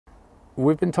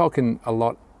we've been talking a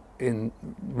lot in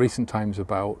recent times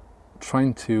about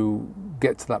trying to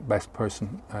get to that best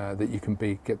person that you can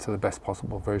be, get to the best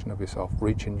possible version of yourself,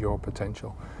 reaching your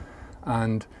potential.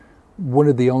 And one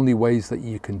of the only ways that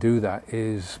you can do that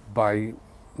is by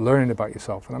learning about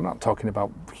yourself. And I'm not talking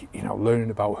about,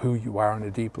 learning about who you are on a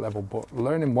deep level, but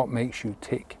learning what makes you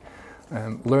tick,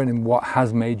 learning what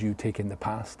has made you tick in the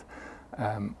past.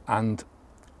 And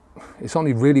it's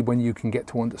only really when you can get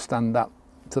to understand that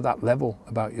to that level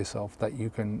about yourself that you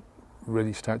can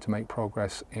really start to make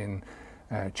progress in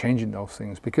changing those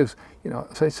things. Because,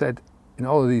 as I said in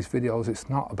all of these videos, it's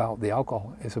not about the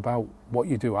alcohol, it's about what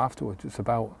you do afterwards. It's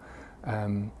about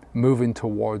moving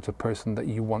towards a person that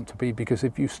you want to be. Because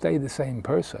if you stay the same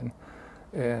person,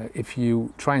 if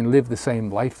you try and live the same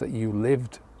life that you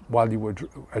lived while you were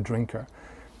a drinker,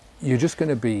 you're just going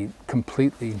to be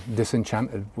completely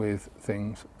disenchanted with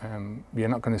things. You're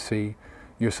not going to see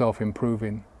yourself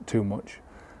improving too much.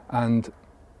 And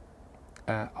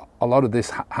a lot of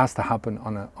this has to happen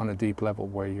on a deep level,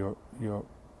 where you're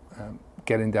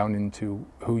getting down into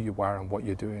who you are and what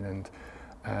you're doing,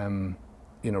 and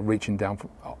reaching down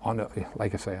on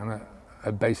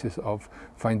a basis of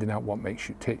finding out what makes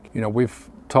you tick. We've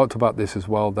talked about this as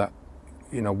well, that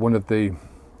one of the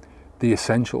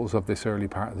essentials of this early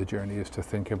part of the journey is to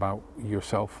think about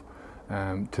yourself,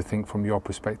 to think from your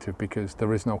perspective, because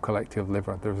there is no collective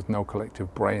liver, there is no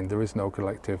collective brain, there is no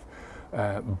collective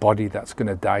body that's going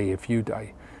to die if you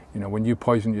die. When you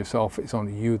poison yourself, it's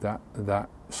only you that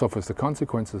suffers the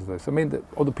consequences of this. I mean, that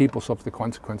other people suffer the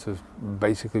consequences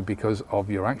basically because of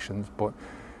your actions, but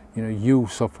you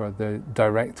suffer the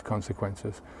direct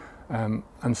consequences.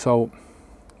 And so,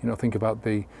 think about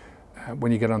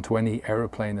when you get onto any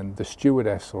aeroplane, and the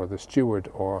stewardess or the steward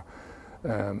or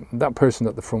that person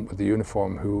at the front with the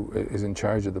uniform who is in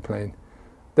charge of the plane,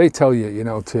 they tell you,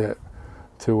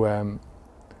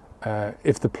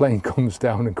 if the plane comes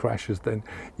down and crashes, then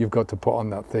you've got to put on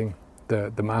that thing,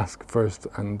 the mask first,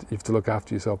 and you have to look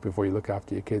after yourself before you look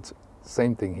after your kids.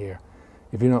 Same thing here.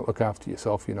 If you don't look after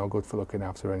yourself, you're no good for looking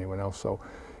after anyone else. So,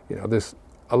 there's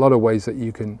a lot of ways that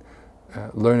you can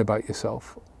learn about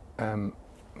yourself.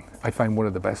 I find one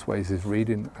of the best ways is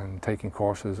reading and taking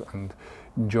courses and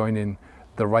joining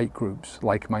the right groups,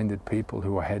 like-minded people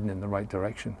who are heading in the right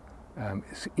direction.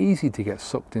 It's easy to get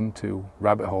sucked into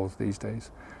rabbit holes these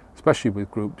days, especially with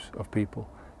groups of people.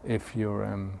 If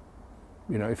you're,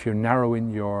 if you're narrowing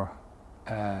your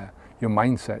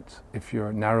mindsets, if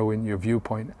you're narrowing your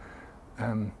viewpoint,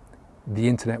 the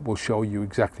internet will show you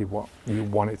exactly what you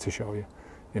want it to show you.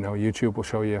 YouTube will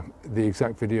show you the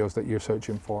exact videos that you're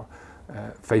searching for.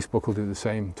 Facebook will do the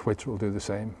same. Twitter will do the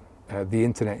same. The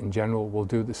internet in general will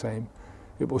do the same.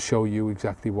 It will show you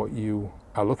exactly what you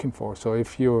are looking for. So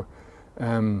if you're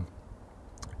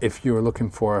looking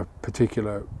for a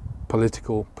particular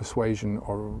political persuasion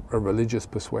or a religious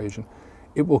persuasion,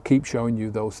 it will keep showing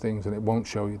you those things, and it won't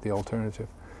show you the alternative.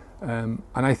 And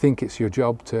I think it's your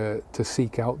job to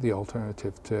seek out the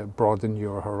alternative, to broaden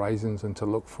your horizons and to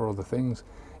look for other things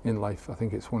in life. I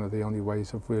think it's one of the only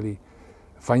ways of really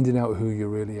finding out who you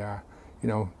really are.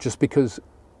 Just because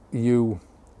you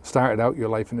started out your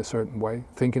life in a certain way,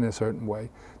 thinking a certain way,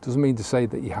 doesn't mean to say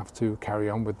that you have to carry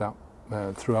on with that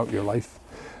throughout your life.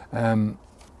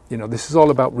 This is all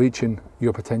about reaching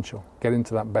your potential, getting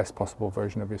to that best possible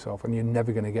version of yourself, and you're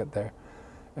never going to get there.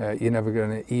 You're never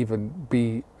going to even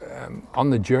be on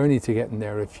the journey to getting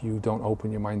there if you don't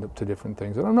open your mind up to different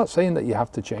things. And I'm not saying that you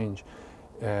have to change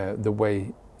the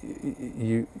way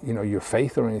your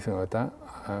faith or anything like that,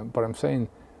 but I'm saying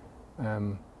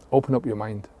open up your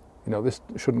mind. This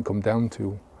shouldn't come down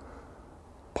to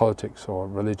politics or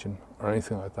religion or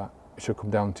anything like that. It should come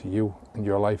down to you and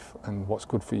your life and what's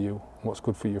good for you, what's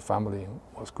good for your family, and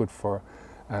what's good for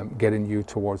getting you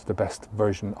towards the best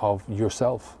version of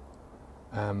yourself.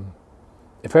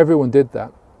 If everyone did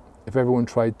that, if everyone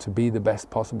tried to be the best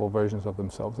possible versions of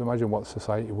themselves, imagine what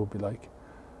society would be like.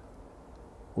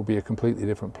 It would be a completely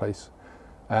different place.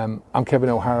 I'm Kevin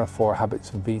O'Hara for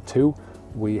Habits V2.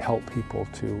 We help people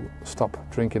to stop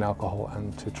drinking alcohol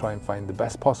and to try and find the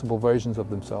best possible versions of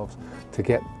themselves, to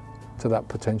get to that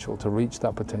potential, to reach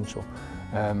that potential,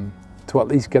 to at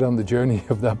least get on the journey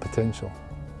of that potential.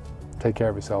 Take care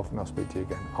of yourself, and I'll speak to you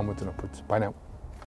again. Onwards and upwards. Bye now.